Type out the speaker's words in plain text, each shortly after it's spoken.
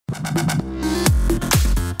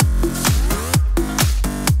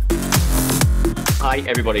Hi,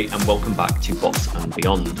 everybody, and welcome back to Bots and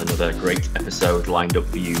Beyond. Another great episode lined up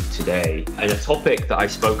for you today. And a topic that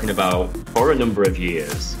I've spoken about for a number of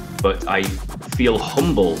years, but I feel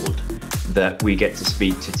humbled that we get to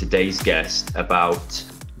speak to today's guest about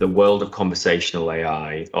the world of conversational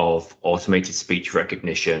AI, of automated speech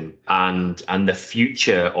recognition, and the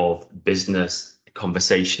future of business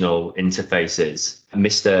conversational interfaces,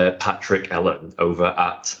 Mr. Patrick Ellen over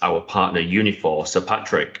at our partner Unifor. So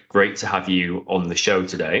Patrick, great to have you on the show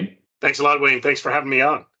today. Thanks a lot, Wayne. Thanks for having me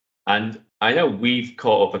on. And I know we've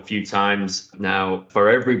caught up a few times now. For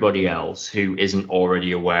everybody else who isn't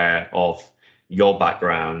already aware of your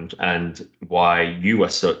background and why you are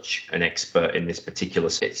such an expert in this particular,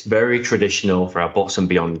 it's very traditional for our Bots and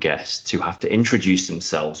Beyond guests to have to introduce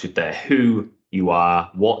themselves with their who you are,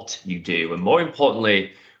 what you do, and more importantly,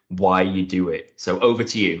 why you do it. So over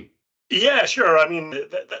to you. Yeah, sure. I mean,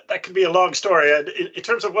 that could be a long story. In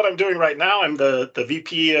terms of what I'm doing right now, I'm the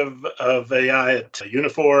VP of AI at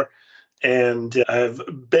Unifor, and I've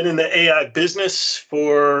been in the AI business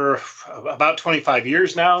for about 25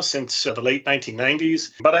 years now, since the late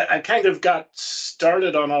 1990s. But I kind of got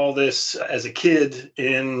started on all this as a kid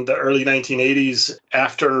in the early 1980s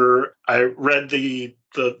after I read the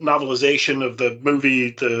novelization of the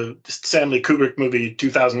movie, the Stanley Kubrick movie,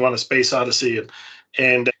 2001: A Space Odyssey,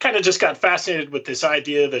 and kind of just got fascinated with this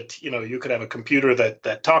idea that, you could have a computer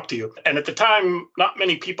that talked to you. And at the time, not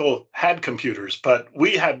many people had computers, but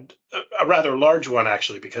we had a rather large one,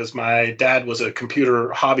 actually, because my dad was a computer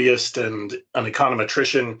hobbyist and an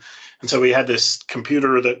econometrician. And so we had this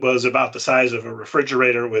computer that was about the size of a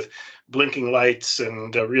refrigerator with blinking lights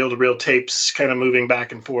and reel-to-reel tapes kind of moving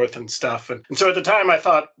back and forth and stuff. And so at the time I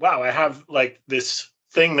thought, wow, I have like this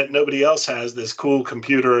thing that nobody else has, this cool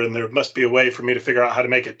computer, and there must be a way for me to figure out how to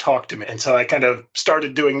make it talk to me. And so I kind of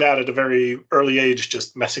started doing that at a very early age,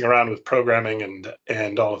 just messing around with programming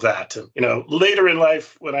and all of that. And, later in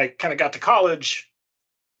life, when I kind of got to college,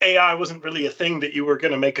 AI wasn't really a thing that you were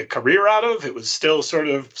going to make a career out of. It was still sort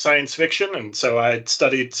of science fiction. And so I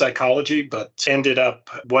studied psychology, but ended up,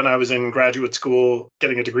 when I was in graduate school,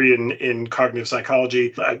 getting a degree in cognitive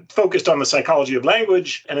psychology. I focused on the psychology of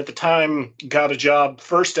language, and at the time got a job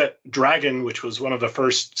first at Dragon, which was one of the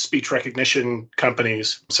first speech recognition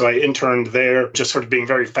companies. So I interned there, just sort of being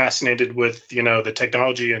very fascinated with, the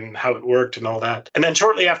technology and how it worked and all that. And then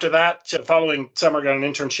shortly after that, following summer, got an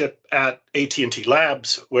internship at AT&T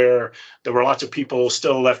Labs, where there were lots of people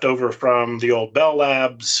still left over from the old Bell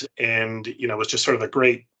Labs, and, it was just sort of a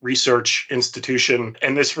great research institution.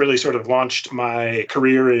 And this really sort of launched my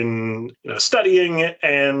career in studying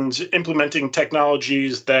and implementing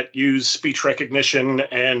technologies that use speech recognition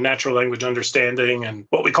and natural language understanding, and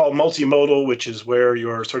what we call multimodal, which is where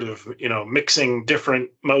you're sort of, mixing different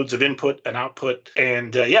modes of input and output.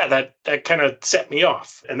 And that kind of set me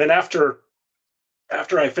off. And then after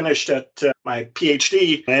I finished at my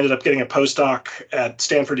PhD, I ended up getting a postdoc at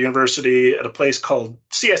Stanford University at a place called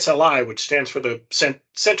CSLI, which stands for the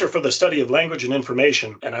Center for the Study of Language and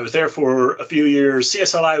Information. And I was there for a few years.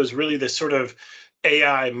 CSLI was really this sort of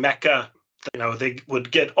AI mecca. They would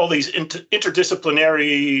get all these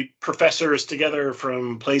interdisciplinary professors together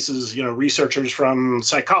from places, researchers from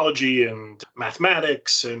psychology and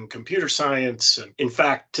mathematics and computer science. And in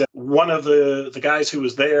fact, one of the guys who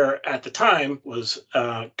was there at the time was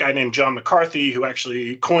a guy named John McCarthy, who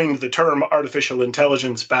actually coined the term artificial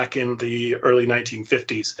intelligence back in the early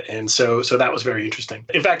 1950s. And so that was very interesting.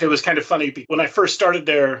 In fact, it was kind of funny. When I first started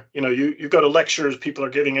there, you go to lectures, people are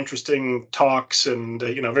giving interesting talks and,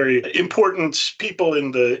 very important people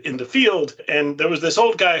in the field, and there was this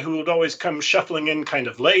old guy who would always come shuffling in kind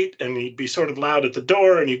of late, and he'd be sort of loud at the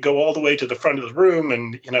door, and he'd go all the way to the front of the room,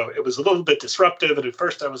 and it was a little bit disruptive. And at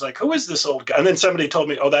first I was like, who is this old guy? And then somebody told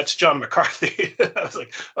me, oh, that's John McCarthy. I was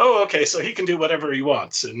like, oh, okay, so he can do whatever he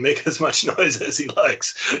wants and make as much noise as he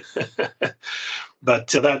likes. But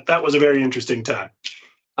that was a very interesting time.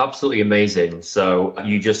 Absolutely amazing. So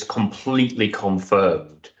you just completely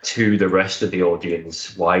confirmed to the rest of the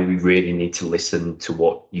audience why we really need to listen to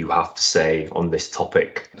what you have to say on this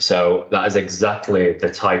topic. So that is exactly the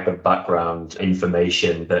type of background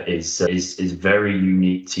information that is very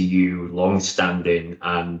unique to you, long-standing,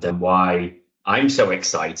 and why I'm so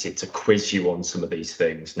excited to quiz you on some of these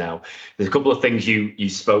things. Now, there's a couple of things you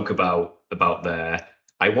spoke about there.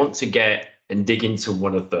 I want to get and dig into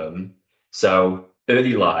one of them. So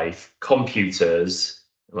early life, computers,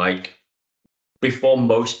 like before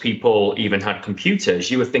most people even had computers,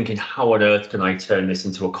 you were thinking, how on earth can I turn this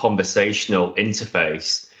into a conversational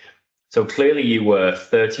interface? So clearly you were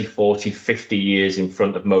 30, 40, 50 years in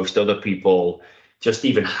front of most other people, just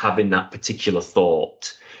even having that particular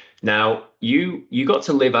thought. Now, you got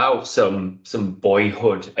to live out some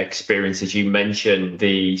boyhood experiences. You mentioned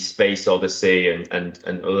the Space Odyssey and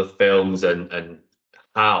other films and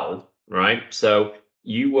HAL, right? So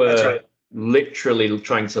you That's were right. literally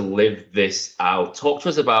trying to live this out. Talk to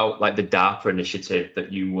us about like the DARPA initiative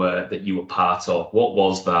that you were part of. What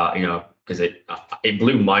was that? Because it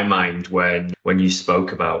blew my mind when you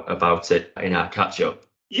spoke about it in our catch up.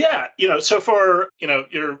 Yeah, so for,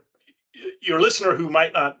 your listener who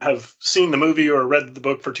might not have seen the movie or read the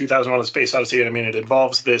book for 2001: A Space Odyssey, I mean, it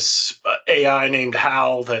involves this AI named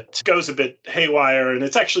Hal that goes a bit haywire, and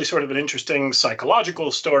it's actually sort of an interesting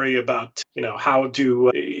psychological story about, how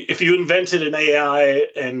do if you invented an AI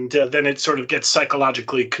and then it sort of gets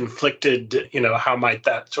psychologically conflicted, how might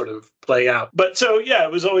that sort of play out? But so yeah,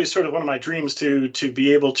 it was always sort of one of my dreams to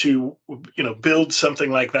be able to build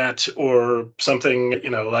something like that, or something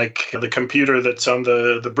like the computer that's on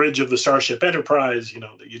the bridge of the Starship Enterprise,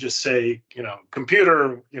 that you just say,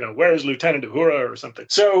 computer, where's Lieutenant Uhura or something.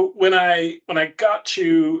 So when I got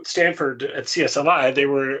to Stanford at CSLI, they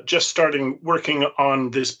were just starting working on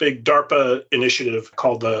this big DARPA initiative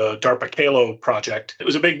called the DARPA Kalo project. It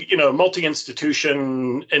was a big,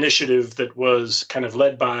 multi-institution initiative that was kind of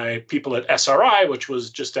led by people at SRI, which was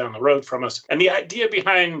just down the road from us. And the idea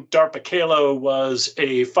behind DARPA Kalo was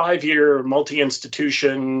a 5-year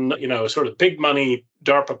multi-institution, sort of big money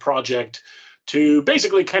DARPA project to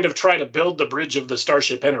basically kind of try to build the bridge of the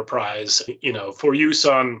Starship Enterprise, for use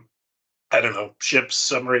on, I don't know, ships,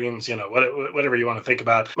 submarines, whatever you want to think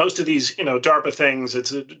about. Most of these, DARPA things,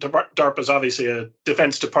 DARPA is obviously a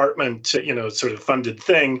Defense Department, sort of funded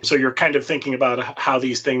thing. So you're kind of thinking about how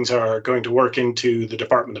these things are going to work into the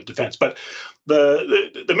Department of Defense. But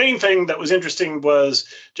the main thing that was interesting was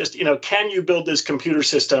just, can you build this computer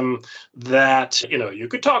system that, you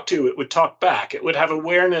could talk to, it would talk back, it would have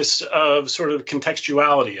awareness of sort of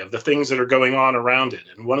contextuality of the things that are going on around it.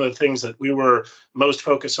 And one of the things that we were most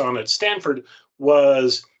focused on at Stanford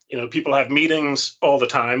was, people have meetings all the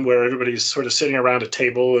time where everybody's sort of sitting around a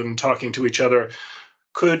table and talking to each other.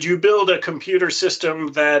 Could you build a computer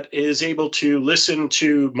system that is able to listen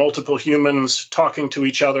to multiple humans talking to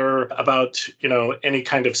each other about, any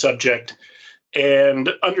kind of subject, and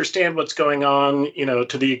understand what's going on,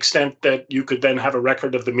 to the extent that you could then have a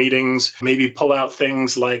record of the meetings, maybe pull out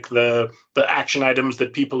things like the action items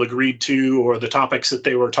that people agreed to or the topics that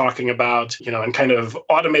they were talking about, and kind of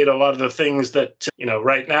automate a lot of the things that,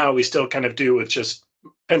 right now we still kind of do with just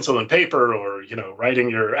pencil and paper, or, writing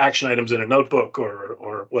your action items in a notebook,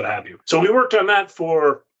 or what have you. So we worked on that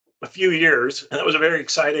for a few years, and that was a very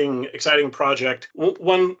exciting project.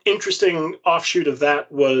 One interesting offshoot of that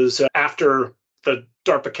was after the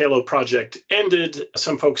DARPA Kalo project ended,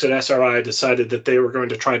 some folks at SRI decided that they were going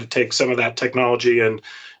to try to take some of that technology and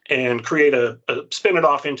create spin it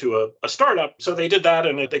off into a startup. So they did that,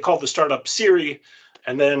 and they called the startup Siri.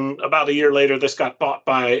 And then about a year later, this got bought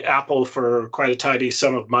by Apple for quite a tidy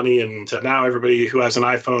sum of money. And now everybody who has an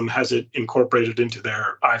iPhone has it incorporated into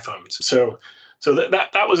their iPhones. So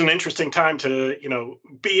that was an interesting time to,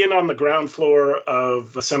 be in on the ground floor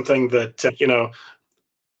of something that,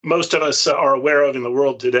 most of us are aware of in the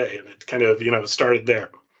world today. And it kind of, started there.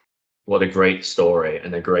 What a great story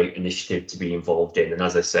and a great initiative to be involved in. And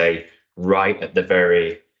as I say, right at the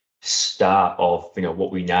very start of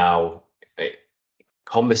what we now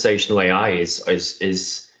conversational AI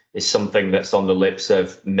is something that's on the lips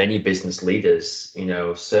of many business leaders.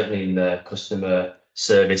 Certainly in the customer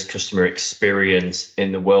service, customer experience,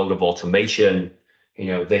 in the world of automation.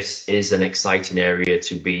 This is an exciting area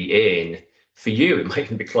to be in. For you, it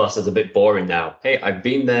might be classed as a bit boring now. Hey, I've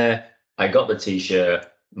been there. I got the t-shirt.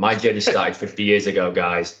 My journey started 50 years ago,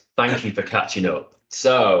 guys. Thank you for catching up.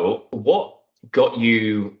 So what got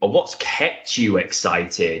you, or what's kept you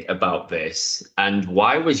excited about this, and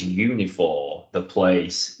why was Unifor the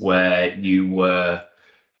place where you were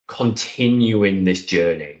continuing this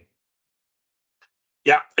journey?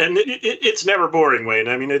 Yeah, and it's never boring, Wayne.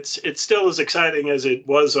 I mean, it's still as exciting as it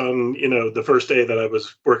was on, the first day that I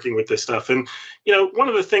was working with this stuff. And one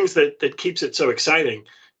of the things that keeps it so exciting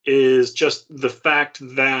is just the fact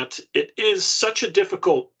that it is such a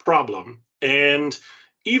difficult problem. And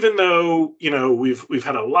even though, we've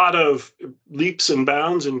had a lot of leaps and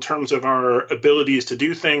bounds in terms of our abilities to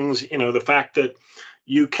do things, the fact that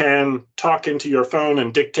you can talk into your phone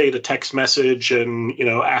and dictate a text message and,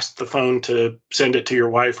 ask the phone to send it to your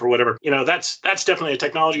wife or whatever, that's definitely a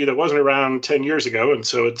technology that wasn't around 10 years ago. And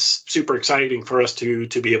so it's super exciting for us to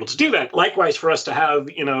be able to do that. Likewise, for us to have,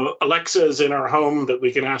 Alexas in our home that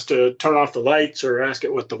we can ask to turn off the lights or ask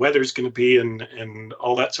it what the weather's going to be and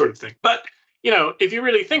all that sort of thing. But, if you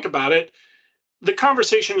really think about it, the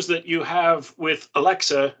conversations that you have with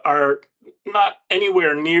Alexa are not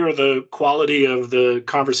anywhere near the quality of the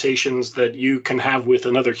conversations that you can have with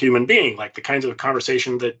another human being, like the kinds of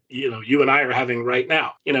conversation that you and I are having right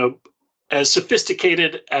now. As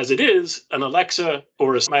sophisticated as it is, an Alexa,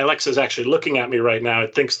 or as my Alexa is actually looking at me right now,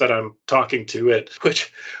 it thinks that I'm talking to it,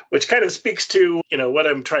 which kind of speaks to what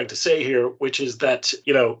I'm trying to say here, which is that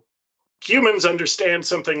humans understand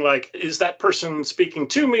something like, is that person speaking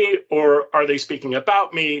to me or are they speaking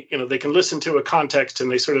about me? They can listen to a context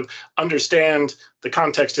and they sort of understand the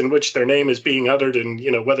context in which their name is being uttered and,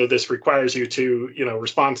 whether this requires you to,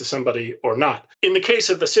 respond to somebody or not. In the case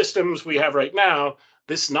of the systems we have right now,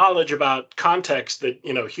 this knowledge about context that,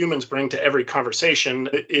 humans bring to every conversation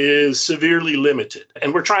is severely limited.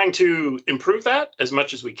 And we're trying to improve that as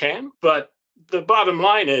much as we can. But the bottom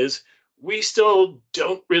line is, we still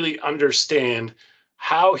don't really understand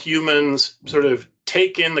how humans sort of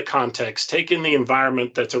take in the context, take in the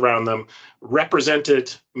environment that's around them, represent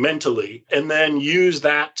it mentally, and then use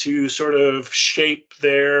that to sort of shape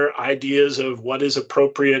their ideas of what is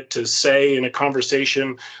appropriate to say in a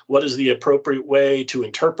conversation, what is the appropriate way to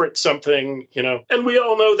interpret something, And we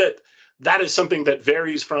all know that is something that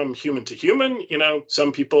varies from human to human.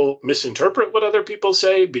 Some people misinterpret what other people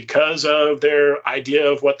say because of their idea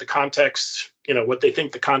of what the context, what they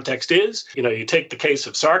think the context is. You take the case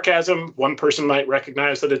of sarcasm. One person might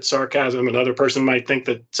recognize that it's sarcasm. Another person might think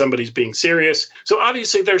that somebody's being serious. So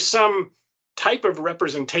obviously there's some type of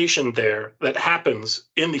representation there that happens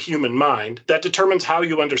in the human mind that determines how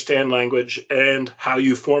you understand language and how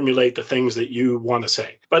you formulate the things that you want to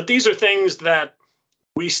say. But these are things that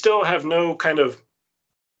we still have no kind of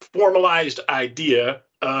formalized idea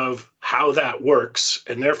of how that works,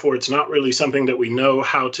 and therefore it's not really something that we know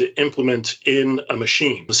how to implement in a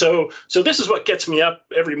machine. So this is what gets me up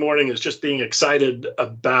every morning, is just being excited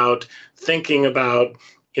about thinking about,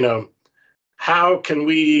 how can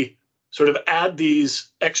we sort of add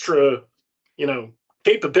these extra,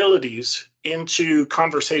 capabilities into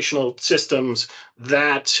conversational systems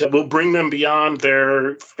that will bring them beyond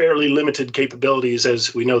their fairly limited capabilities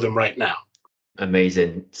as we know them right now.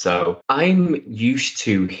 Amazing. So I'm used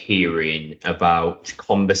to hearing about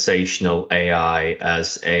conversational AI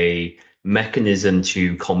as a mechanism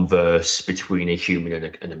to converse between a human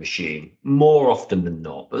and a machine more often than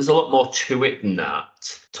not. But there's a lot more to it than that.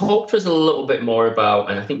 Talk to us a little bit more about,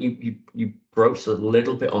 and I think you broached a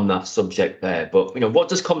little bit on that subject there, but what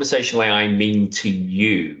does conversational AI mean to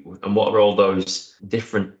you, and what are all those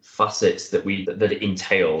different facets that it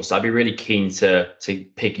entails? I'd be really keen to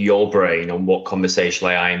pick your brain on what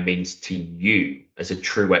conversational AI means to you as a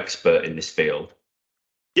true expert in this field.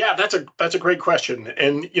 Yeah, that's a great question.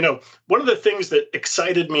 And one of the things that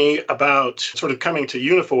excited me about sort of coming to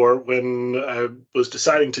Unifor when I was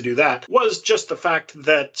deciding to do that was just the fact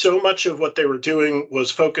that so much of what they were doing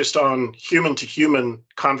was focused on human to human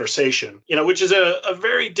conversation, which is a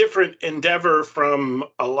very different endeavor from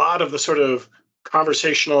a lot of the sort of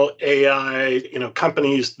conversational AI,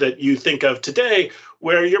 companies that you think of today,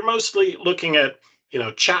 where you're mostly looking at,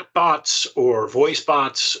 chatbots or voice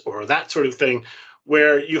bots or that sort of thing,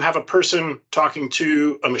 where you have a person talking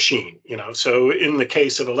to a machine. So in the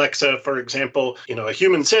case of Alexa, for example, a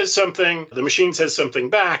human says something, the machine says something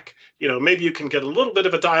back. Maybe you can get a little bit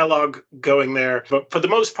of a dialogue going there, but for the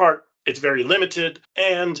most part, it's very limited.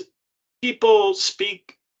 And people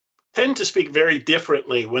tend to speak very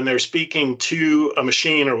differently when they're speaking to a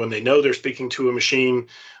machine, or when they know they're speaking to a machine.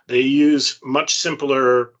 They use much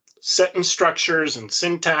simpler sentence structures and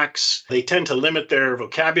syntax. They tend to limit their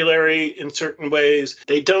vocabulary in certain ways.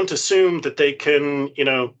 They don't assume that they can,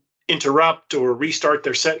 interrupt or restart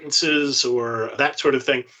their sentences or that sort of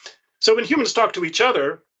thing. So when humans talk to each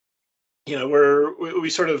other, we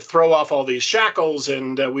sort of throw off all these shackles,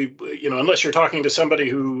 and unless you're talking to somebody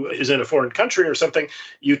who is in a foreign country or something,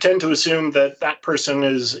 you tend to assume that person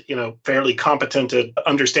is, fairly competent at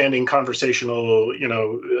understanding conversational,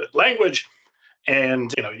 language.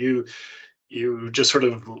 And you just sort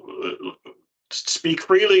of speak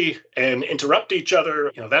freely and interrupt each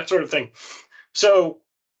other, that sort of thing. So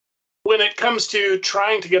when it comes to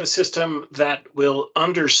trying to get a system that will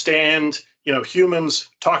understand, humans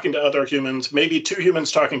talking to other humans, maybe two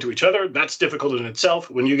humans talking to each other, that's difficult in itself.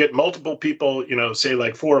 When you get multiple people, say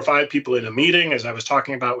like 4 or 5 people in a meeting, as I was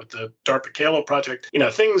talking about with the DARPA Kalo project,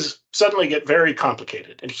 things suddenly get very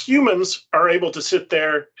complicated. And humans are able to sit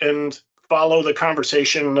there and follow the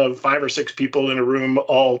conversation of 5 or 6 people in a room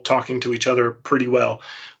all talking to each other pretty well.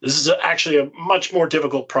 This is actually a much more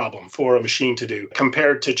difficult problem for a machine to do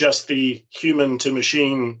compared to just the human to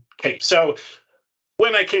machine case. So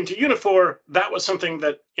when I came to Unifor, that was something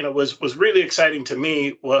that was really exciting to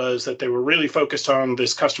me, was that they were really focused on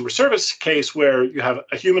this customer service case where you have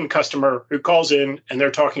a human customer who calls in and they're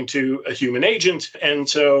talking to a human agent. And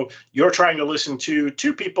so you're trying to listen to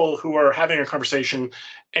two people who are having a conversation,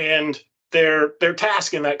 and their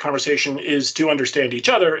task in that conversation is to understand each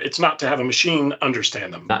other. It's not to have a machine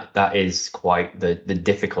understand them. That is quite the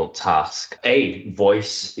difficult task.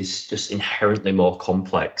 Voice is just inherently more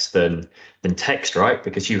complex than text, right?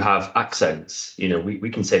 Because you have accents. We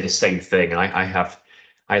can say the same thing.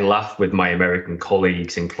 I laugh with my American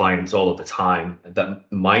colleagues and clients all of the time that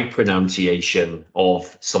my pronunciation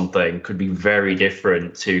of something could be very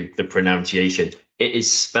different to the pronunciation. It is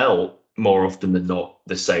spelled more often than not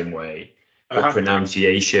the same way. But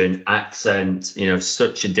pronunciation, accent,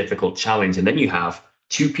 such a difficult challenge. And then you have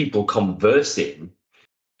two people conversing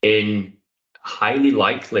in highly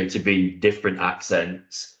likely to be different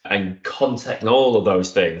accents and context and all of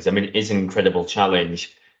those things. I mean, it is an incredible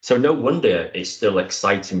challenge. So no wonder it's still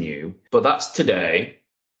exciting you. But that's today.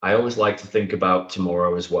 I always like to think about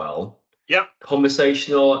tomorrow as well. Yeah.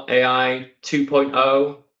 Conversational AI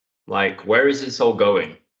 2.0, like, where is this all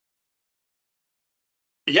going?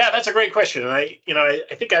 Yeah, that's a great question. And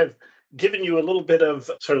I think I've given you a little bit of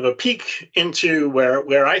sort of a peek into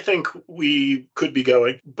where I think we could be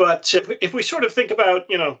going. But if we sort of think about,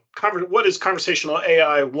 what is conversational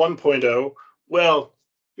AI 1.0? Well,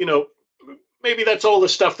 maybe that's all the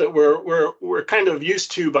stuff that we're kind of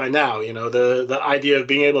used to by now. The idea of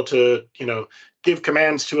being able to give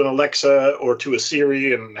commands to an Alexa or to a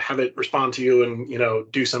Siri and have it respond to you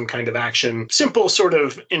and do some kind of action. Simple sort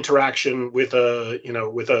of interaction with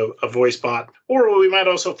a voice bot. Or we might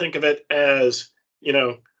also think of it as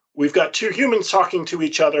we've got two humans talking to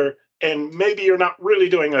each other, and maybe you're not really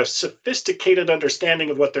doing a sophisticated understanding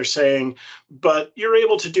of what they're saying, but you're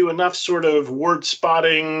able to do enough sort of word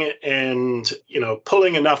spotting and,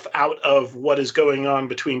 pulling enough out of what is going on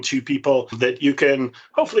between two people that you can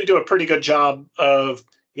hopefully do a pretty good job of,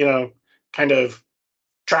 kind of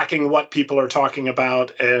tracking what people are talking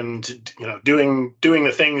about and, doing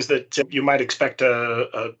the things that you might expect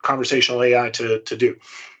a conversational AI to do.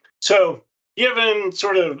 So, given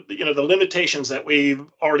sort of the limitations that we've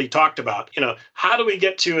already talked about, how do we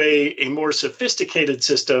get to a more sophisticated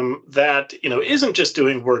system that isn't just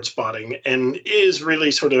doing word spotting and is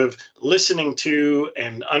really sort of listening to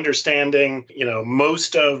and understanding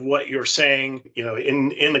most of what you're saying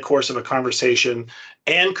in the course of a conversation,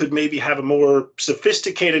 and could maybe have a more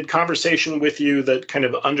sophisticated conversation with you that kind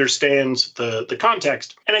of understands the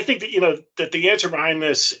context. And I think that that the answer behind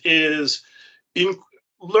this is in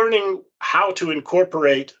learning how to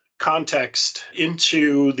incorporate context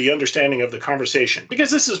into the understanding of the conversation,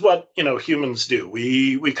 because this is what humans do.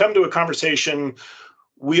 We come to a conversation,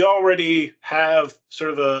 we already have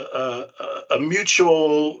sort of a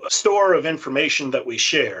mutual store of information that we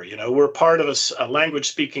share. We're part of a language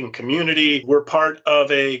speaking community. We're part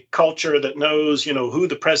of a culture that knows who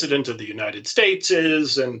the president of the United States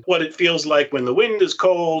is and what it feels like when the wind is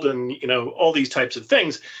cold and all these types of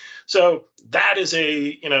things. So that is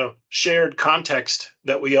a shared context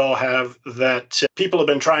that we all have, that people have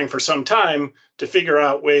been trying for some time to figure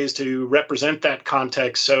out ways to represent that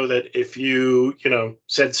context, so that if you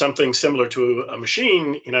said something similar to a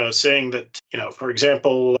machine, saying that for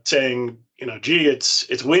example, saying gee,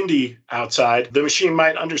 it's windy outside, the machine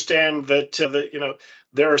might understand that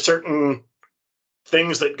there are certain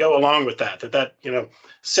things that go along with that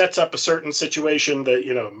sets up a certain situation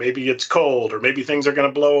that maybe it's cold or maybe things are going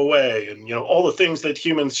to blow away, and all the things that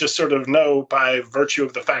humans just sort of know by virtue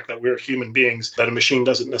of the fact that we're human beings that a machine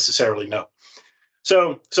doesn't necessarily know.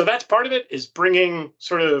 So that's part of it, is bringing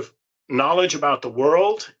sort of knowledge about the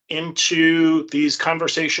world into these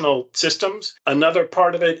conversational systems. Another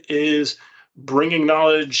part of it is bringing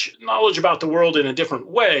knowledge about the world in a different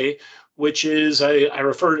way, which is, I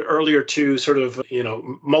referred earlier to sort of,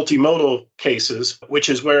 multimodal cases, which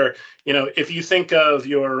is where, if you think of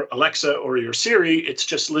your Alexa or your Siri, it's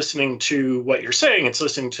just listening to what you're saying. It's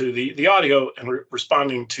listening to the audio and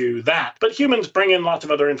responding to that. But humans bring in lots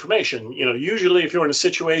of other information. Usually if you're in a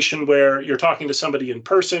situation where you're talking to somebody in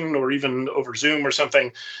person or even over Zoom or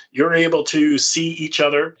something, you're able to see each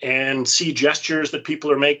other and see gestures that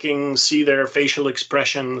people are making, see their facial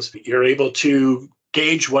expressions. You're able to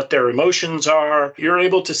gauge what their emotions are. You're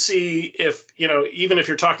able to see if, even if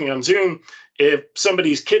you're talking on Zoom, if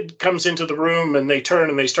somebody's kid comes into the room and they turn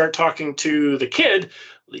and they start talking to the kid,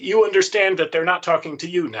 you understand that they're not talking to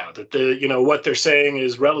you now, that what they're saying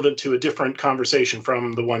is relevant to a different conversation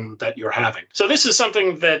from the one that you're having. So this is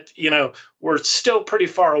something that, we're still pretty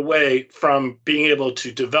far away from being able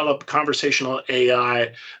to develop conversational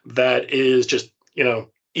AI that is just,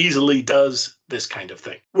 easily does this kind of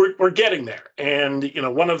thing. We're getting there. And,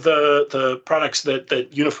 one of the products that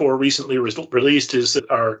Unifor recently released is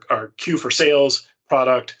our Q for Sales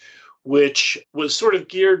product, which was sort of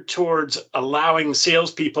geared towards allowing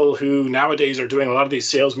salespeople who nowadays are doing a lot of these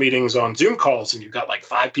sales meetings on Zoom calls, and you've got like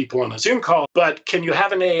 5 people on a Zoom call. But can you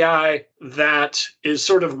have an AI that is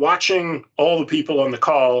sort of watching all the people on the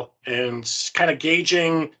call and kind of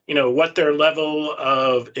gauging, what their level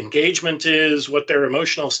of engagement is, what their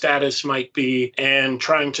emotional status might be, and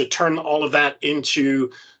trying to turn all of that into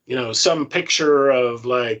some picture of,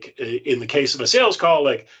 like, in the case of a sales call,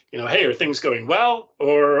 like, hey, are things going well,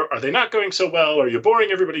 or are they not going so well? Or you're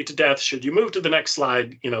boring everybody to death? Should you move to the next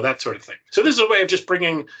slide? That sort of thing. So this is a way of just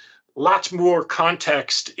bringing lots more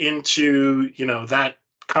context into, that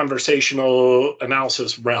conversational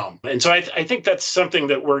analysis realm. And so I think that's something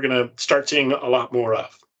that we're going to start seeing a lot more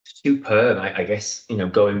of. Superb. I guess,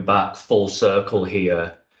 going back full circle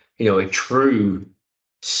here, a true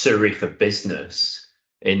Siri for business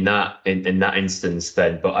in that instance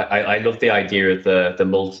then. But I love the idea of the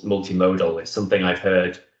multimodal. It's something I've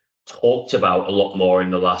heard talked about a lot more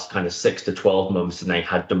in the last kind of 6 to 12 months than they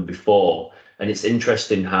had done before. And it's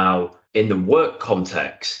interesting how in the work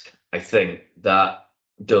context, I think that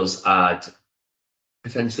does add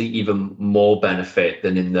potentially even more benefit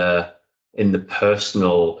than in the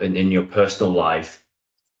personal and in your personal life,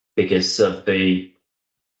 because of the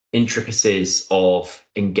intricacies of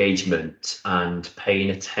engagement and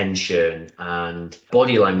paying attention and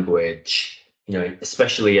body language,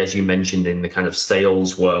 especially as you mentioned in the kind of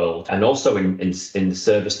sales world, and also in the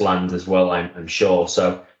service land as well, I'm sure.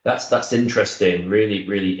 So that's interesting,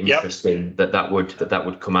 really interesting. Yep. that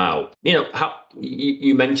would come out. How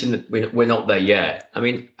you mentioned that we're not there yet. I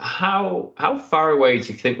mean, how far away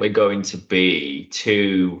do you think we're going to be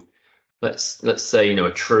to, let's say,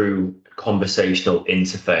 a true conversational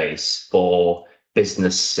interface for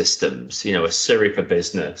business systems, a Siri for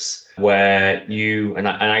business, where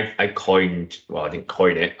I coined, well, I didn't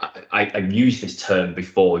coin it, I've used this term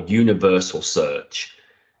before, universal search,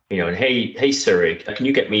 and hey Siri, can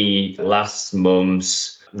you get me last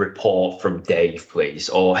month's report from Dave, please?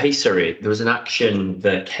 Or hey Siri, there was an action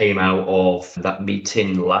that came out of that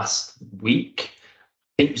meeting last week.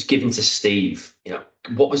 I think it was given to Steve.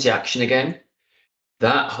 What was the action again?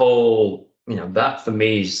 That whole, that for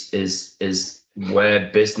me is where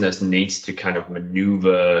business needs to kind of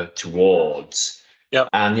maneuver towards. Yeah.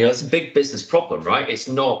 And it's a big business problem, right? It's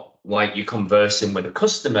not like you're conversing with a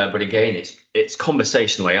customer, but again, it's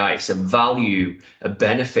conversational AI. It's a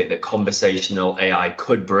benefit that conversational AI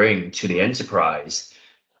could bring to the enterprise.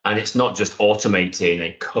 And it's not just automating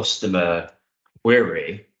a customer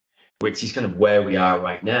query, which is kind of where we are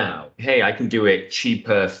right now. Hey, I can do it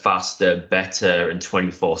cheaper, faster, better, and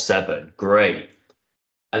 24/7. Great.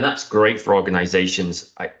 And that's great for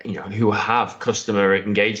organizations, who have customer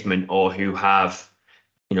engagement or who have,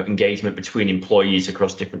 engagement between employees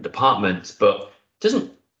across different departments, but it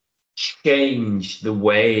doesn't change the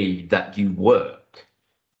way that you work.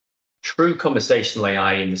 True conversational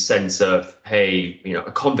AI in the sense of, hey,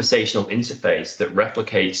 a conversational interface that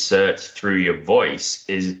replicates search through your voice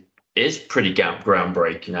is pretty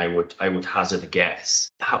groundbreaking. I would hazard a guess.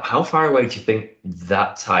 How far away do you think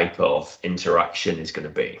that type of interaction is going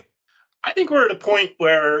to be? I think we're at a point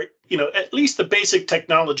where, at least the basic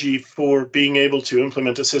technology for being able to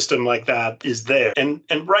implement a system like that is there. And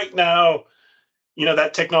right now,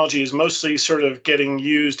 that technology is mostly sort of getting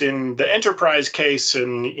used in the enterprise case.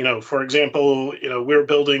 And, for example, we're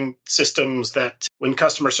building systems that when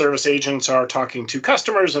customer service agents are talking to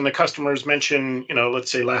customers and the customers mention,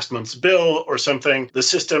 let's say last month's bill or something, the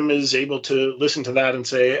system is able to listen to that and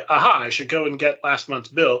say, aha, I should go and get last month's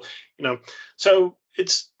bill. So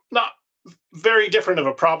it's not very different of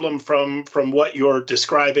a problem from what you're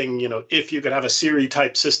describing. If you could have a Siri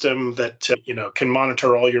type system that can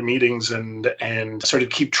monitor all your meetings and sort of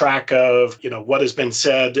keep track of what has been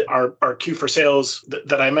said. Our Q for Sales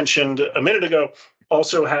that I mentioned a minute ago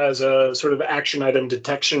also has a sort of action item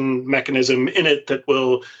detection mechanism in it that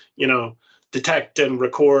will detect and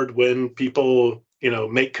record when people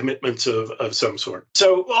make commitments of some sort.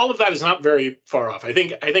 So all of that is not very far off. I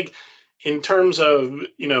think in terms of,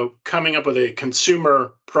 coming up with a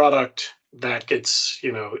consumer product that gets,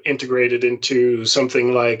 integrated into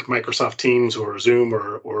something like Microsoft Teams or Zoom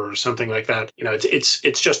or something like that,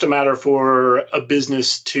 it's just a matter for a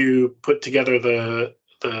business to put together the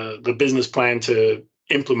the business plan to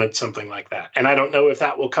implement something like that. And I don't know if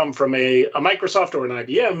that will come from a Microsoft or an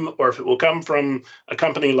IBM, or if it will come from a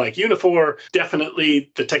company like Unifor.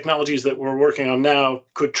 Definitely the technologies that we're working on now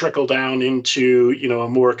could trickle down into, a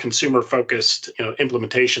more consumer focused,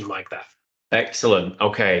 implementation like that. Excellent.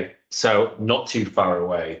 Okay. So not too far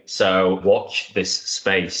away. So watch this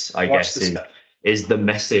space, I Watch guess, this is the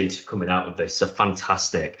message coming out of this. So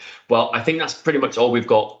fantastic. Well, I think that's pretty much all we've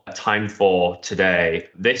got time for today.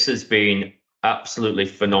 This has been absolutely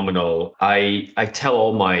phenomenal. I tell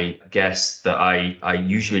all my guests that I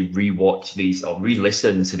usually rewatch these or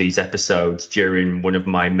re-listen to these episodes during one of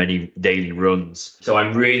my many daily runs. So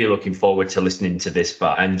I'm really looking forward to listening to this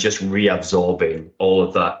back and just reabsorbing all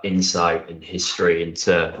of that insight and history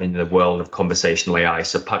in the world of conversational AI.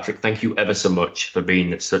 So Patrick, thank you ever so much for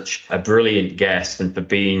being such a brilliant guest and for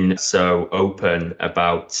being so open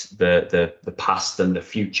about the past and the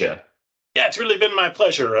future. Yeah, it's really been my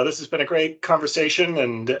pleasure. This has been a great conversation,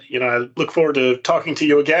 and I look forward to talking to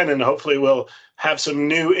you again, and hopefully we'll have some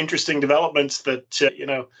new interesting developments that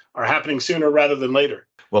are happening sooner rather than later.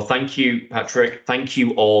 Well, thank you, Patrick. Thank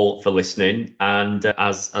you all for listening, and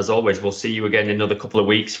as always, we'll see you again in another couple of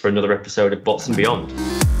weeks for another episode of Bots and Beyond.